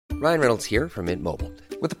Ryan Reynolds here from Mint Mobile.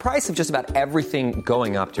 With the price of just about everything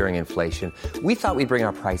going up during inflation, we thought we'd bring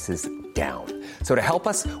our prices down. So to help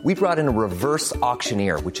us, we brought in a reverse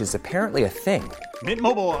auctioneer, which is apparently a thing. Mint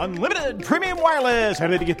Mobile Unlimited Premium Wireless. How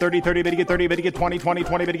to get 30, 30, bit to get 30, bit to get 20, 20,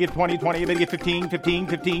 20, bit to get 20, 20, bit to get 15, 15,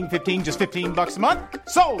 15, 15, just $15 a month?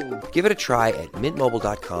 Sold! Give it a try at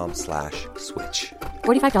mintmobile.com/switch.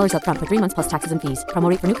 $45 up front for 3 months plus taxes and fees. Promo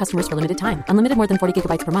rate for new customers for limited time. Unlimited more than 40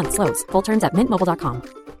 gigabytes per month. Slows full terms at mintmobile.com.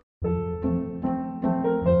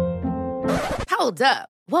 Hold up.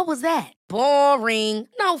 What was that? Boring.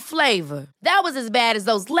 No flavor. That was as bad as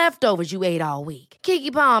those leftovers you ate all week.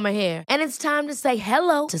 Keke Palmer here, and it's time to say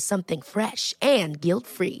hello to something fresh and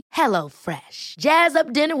guilt-free. Hello Fresh. Jazz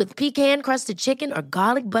up dinner with pecan-crusted chicken or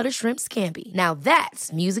garlic butter shrimp scampi. Now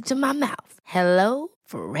that's music to my mouth. Hello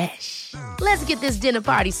Fresh. Let's get this dinner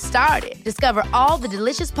party started. Discover all the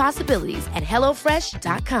delicious possibilities at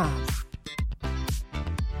hellofresh.com.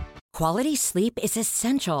 Quality sleep is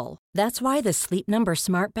essential. That's why the Sleep Number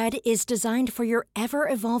Smart Bed is designed for your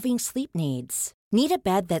ever-evolving sleep needs. Need a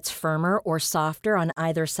bed that's firmer or softer on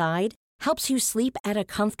either side? Helps you sleep at a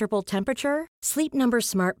comfortable temperature? Sleep Number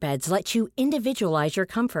Smart Beds let you individualize your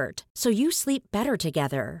comfort, so you sleep better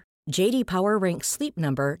together. J.D. Power ranks Sleep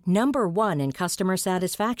Number number 1 in customer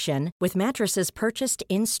satisfaction with mattresses purchased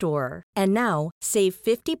in-store. And now, save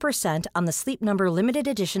 50% on the Sleep Number Limited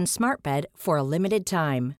Edition Smart Bed for a limited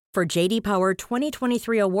time. For J.D. Power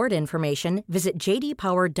 2023 award information, visit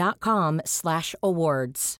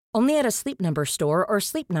jdpower.com/awards. Only at a Sleep Number store or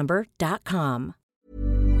sleepnumber.com.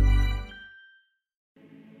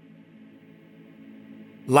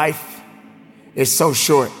 Life is so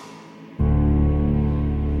short.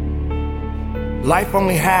 Life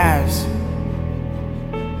only has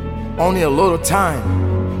only a little time.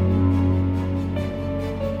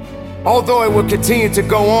 Although it will continue to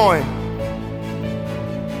go on,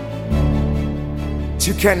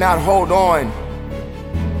 you cannot hold on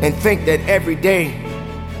and think that every day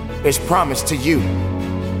is promised to you.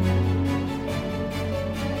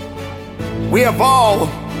 We have all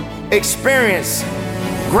experienced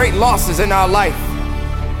great losses in our life.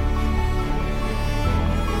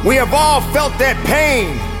 We have all felt that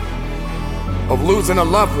pain of losing a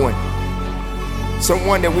loved one,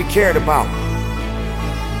 someone that we cared about.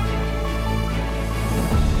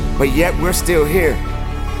 But yet we're still here.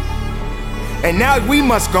 And now we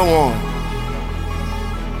must go on.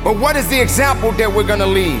 But what is the example that we're gonna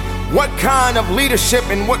leave? What kind of leadership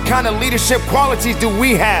and what kind of leadership qualities do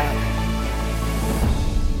we have?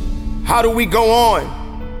 How do we go on?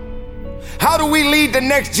 How do we lead the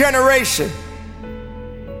next generation?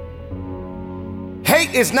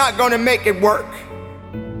 Hate is not gonna make it work.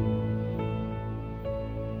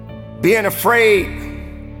 Being afraid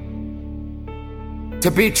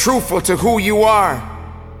to be truthful to who you are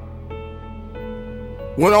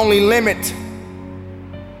will only limit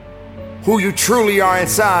who you truly are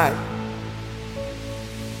inside.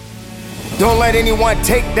 Don't let anyone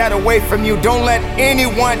take that away from you. Don't let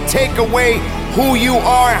anyone take away who you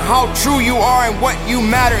are and how true you are and what you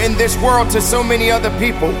matter in this world to so many other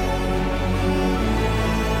people.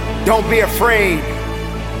 Don't be afraid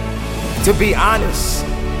to be honest.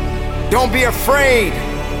 Don't be afraid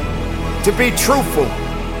to be truthful.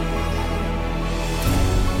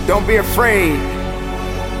 Don't be afraid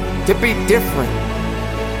to be different.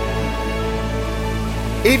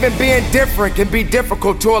 Even being different can be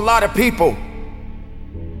difficult to a lot of people.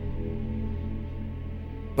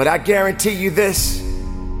 But I guarantee you this,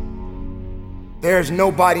 there's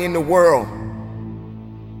nobody in the world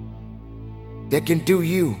that can do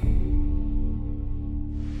you.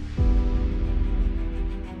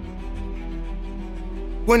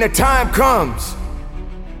 When the time comes,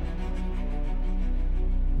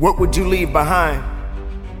 what would you leave behind?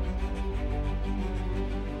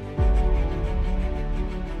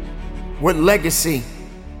 What legacy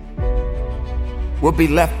will be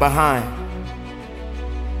left behind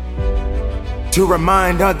to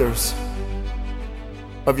remind others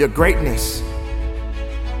of your greatness,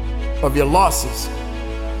 of your losses,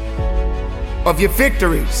 of your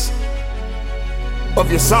victories,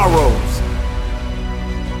 of your sorrows?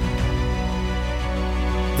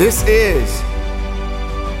 This is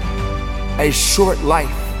a short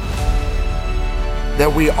life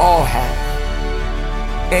that we all have.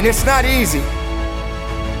 And it's not easy.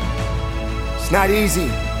 It's not easy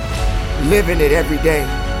living it every day.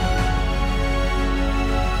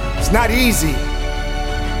 It's not easy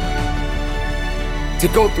to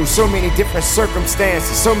go through so many different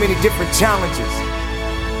circumstances, so many different challenges.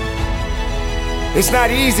 It's not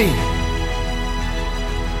easy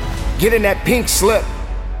getting that pink slip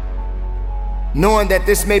knowing that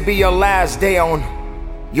this may be your last day on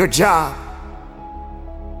your job.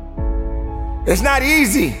 It's not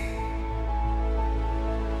easy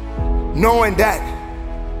knowing that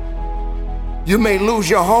you may lose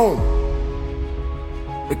your home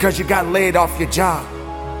because you got laid off your job.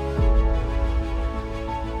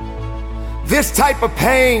 This type of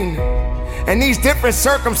pain and these different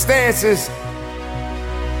circumstances,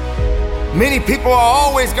 many people are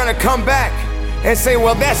always gonna come back and say,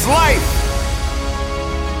 well, that's life.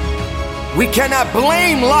 We cannot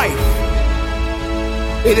blame life.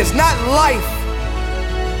 It is not life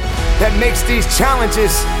that makes these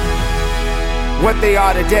challenges what they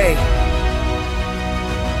are today.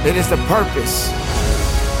 It is the purpose,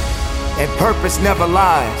 and purpose never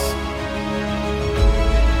lies.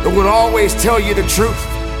 It will always tell you the truth.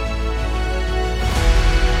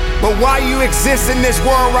 But while you exist in this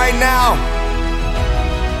world right now,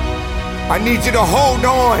 I need you to hold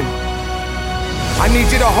on. I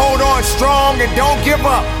need you to hold on strong and don't give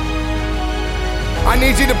up. I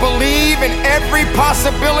need you to believe in every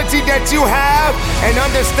possibility that you have and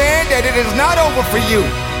understand that it is not over for you.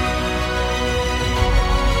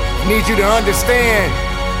 I need you to understand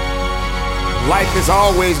life is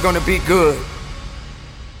always going to be good.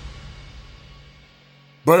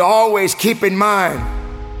 But always keep in mind,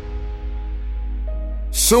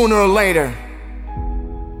 sooner or later,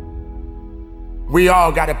 we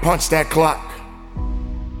all got to punch that clock.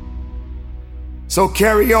 So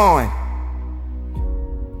carry on.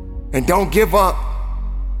 And don't give up.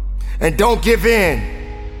 And don't give in.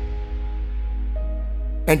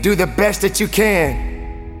 And do the best that you can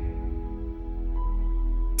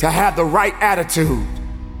to have the right attitude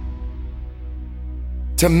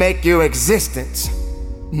to make your existence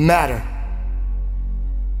matter.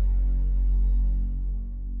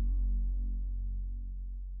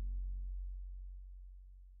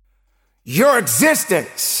 Your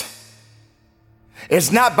existence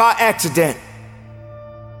is not by accident.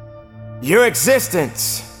 Your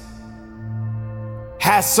existence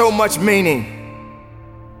has so much meaning.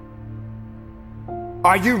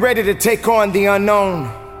 Are you ready to take on the unknown?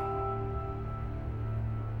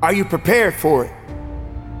 Are you prepared for it?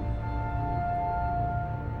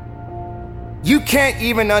 You can't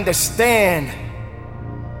even understand,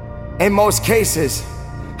 in most cases,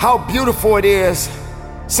 how beautiful it is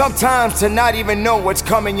sometimes to not even know what's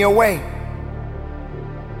coming your way.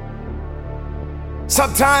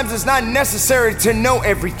 Sometimes it's not necessary to know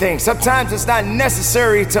everything. Sometimes it's not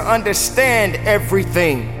necessary to understand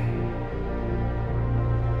everything.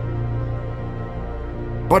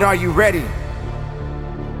 But are you ready?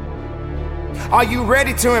 Are you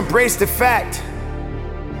ready to embrace the fact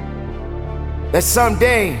that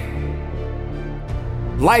someday,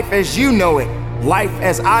 life as you know it, life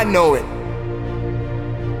as I know it,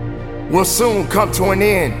 will soon come to an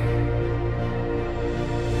end?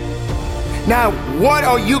 Now, what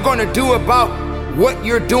are you going to do about what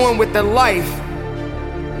you're doing with the life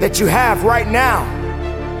that you have right now?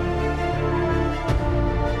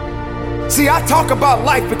 See, I talk about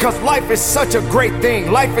life because life is such a great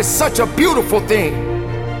thing. Life is such a beautiful thing.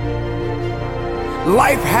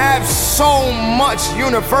 Life has so much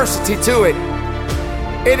university to it.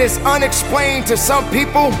 It is unexplained to some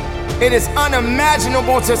people. It is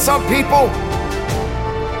unimaginable to some people.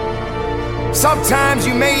 Sometimes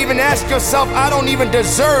you may even ask yourself, I don't even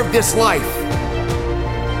deserve this life.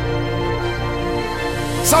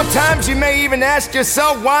 Sometimes you may even ask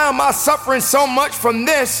yourself, why am I suffering so much from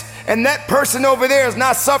this, and that person over there is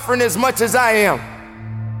not suffering as much as I am?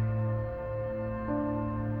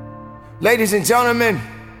 Ladies and gentlemen,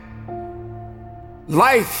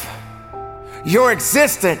 life, your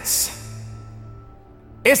existence,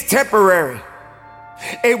 is temporary.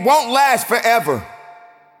 It won't last forever.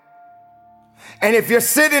 And if you're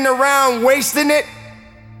sitting around wasting it,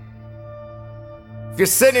 if you're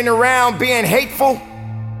sitting around being hateful,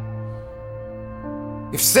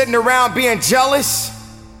 if you're sitting around being jealous,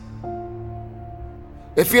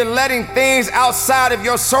 if you're letting things outside of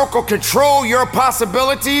your circle control your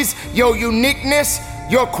possibilities, your uniqueness,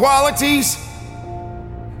 your qualities,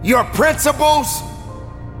 your principles,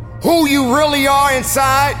 who you really are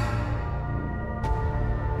inside,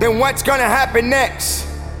 then what's gonna happen next?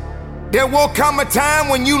 There will come a time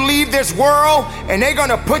when you leave this world and they're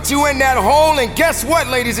gonna put you in that hole, and guess what,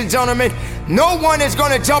 ladies and gentlemen? No one is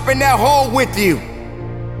gonna jump in that hole with you.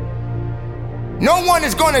 No one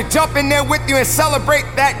is gonna jump in there with you and celebrate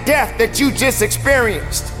that death that you just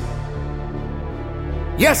experienced.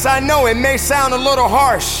 Yes, I know it may sound a little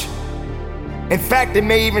harsh. In fact, it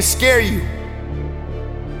may even scare you.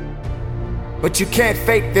 But you can't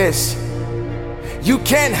fake this. You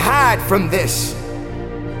can't hide from this.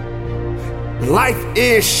 Life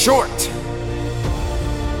is short.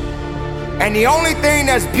 And the only thing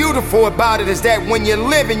that's beautiful about it is that when you're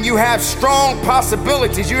living, you have strong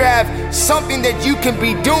possibilities. You have something that you can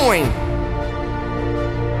be doing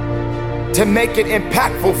to make it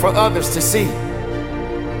impactful for others to see.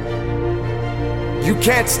 You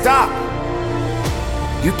can't stop.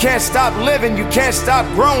 You can't stop living. You can't stop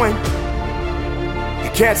growing.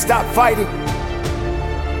 You can't stop fighting.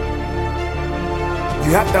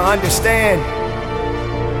 You have to understand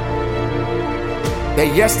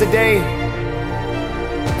that yesterday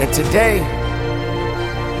and today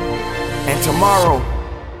and tomorrow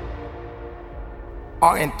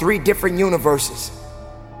are in 3 different universes.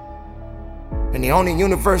 And the only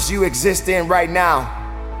universe you exist in right now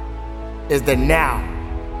is the now,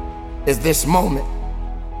 is this moment,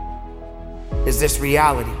 is this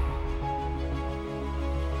reality.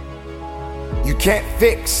 You can't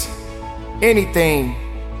fix anything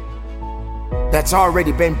that's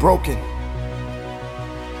already been broken.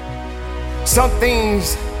 Some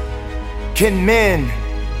things can mend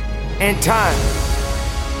in time,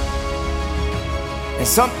 and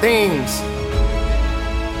some things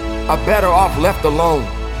are better off left alone.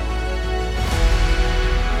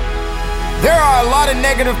 There are a lot of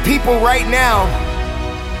negative people right now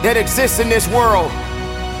that exist in this world.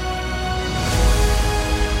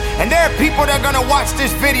 And there are people that are gonna watch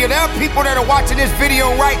this video. There are people that are watching this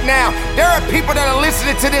video right now. There are people that are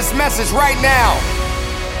listening to this message right now.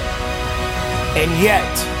 And yet,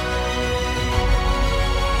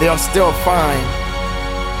 they'll still find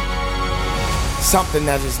something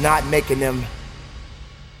that is not making them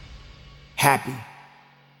happy.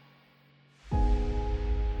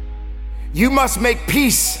 You must make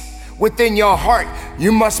peace within your heart.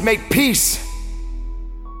 You must make peace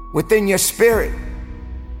within your spirit.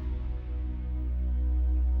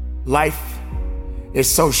 Life is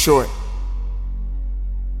so short.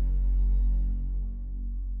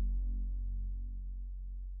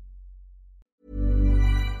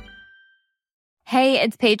 Hey,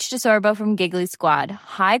 it's Paige DeSorbo from Giggly Squad.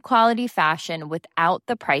 High quality fashion without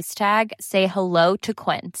the price tag. Say hello to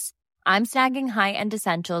Quince. I'm snagging high-end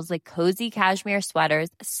essentials like cozy cashmere sweaters,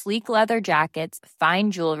 sleek leather jackets,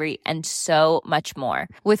 fine jewelry, and so much more.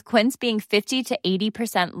 With Quince being 50 to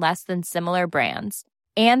 80% less than similar brands.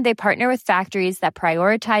 And they partner with factories that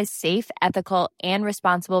prioritize safe, ethical, and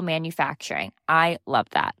responsible manufacturing. I love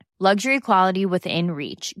that. Luxury quality within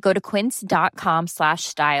reach. Go to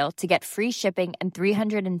quince.com/style to get free shipping and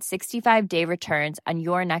 365-day returns on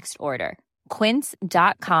your next order.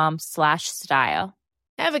 Quince.com/style.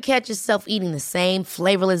 Ever catch yourself eating the same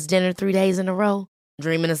flavorless dinner 3 days in a row?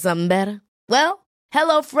 Dreaming of something better? Well,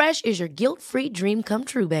 HelloFresh is your guilt-free dream come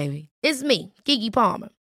true, baby. It's me, Keke Palmer.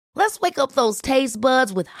 Let's wake up those taste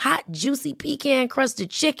buds with hot, juicy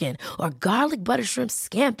pecan-crusted chicken or garlic butter shrimp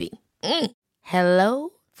scampi.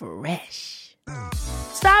 HelloFresh.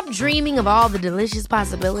 Stop dreaming of all the delicious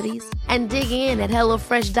possibilities and dig in at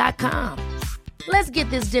HelloFresh.com. Let's get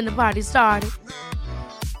this dinner party started.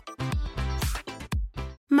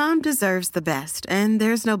 Mom deserves the best, and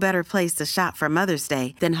there's no better place to shop for Mother's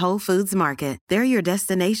Day than Whole Foods Market. They're your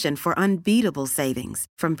destination for unbeatable savings,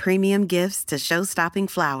 from premium gifts to show-stopping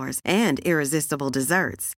flowers and irresistible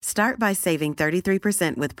desserts. Start by saving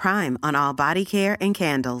 33% with Prime on all body care and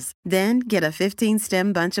candles. Then get a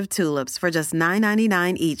 15-stem bunch of tulips for just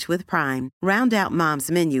 $9.99 each with Prime. Round out Mom's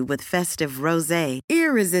menu with festive rosé,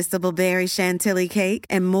 irresistible berry chantilly cake,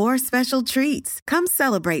 and more special treats. Come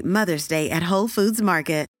celebrate Mother's Day at Whole Foods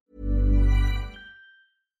Market.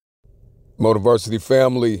 Motiversity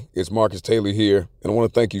family, it's Marcus Taylor here, and I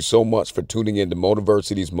want to thank you so much for tuning in to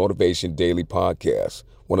Motiversity's Motivation Daily Podcast,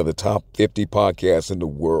 one of the top 50 podcasts in the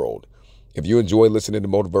world. If you enjoy listening to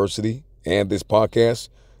Motiversity and this podcast,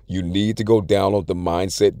 you need to go download the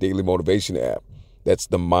Mindset Daily Motivation app. That's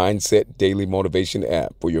the Mindset Daily Motivation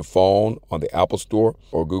app for your phone on the Apple Store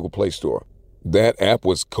or Google Play Store. That app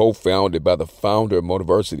was co-founded by the founder of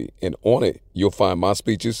Motiversity, and on it, you'll find my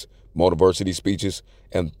speeches, Motiversity speeches,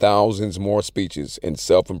 and thousands more speeches and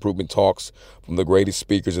self-improvement talks from the greatest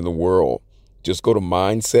speakers in the world. Just go to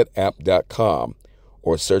mindsetapp.com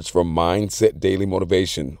or search for Mindset Daily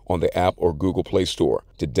Motivation on the app or Google Play Store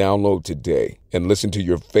to download today and listen to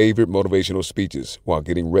your favorite motivational speeches while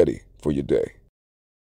getting ready for your day.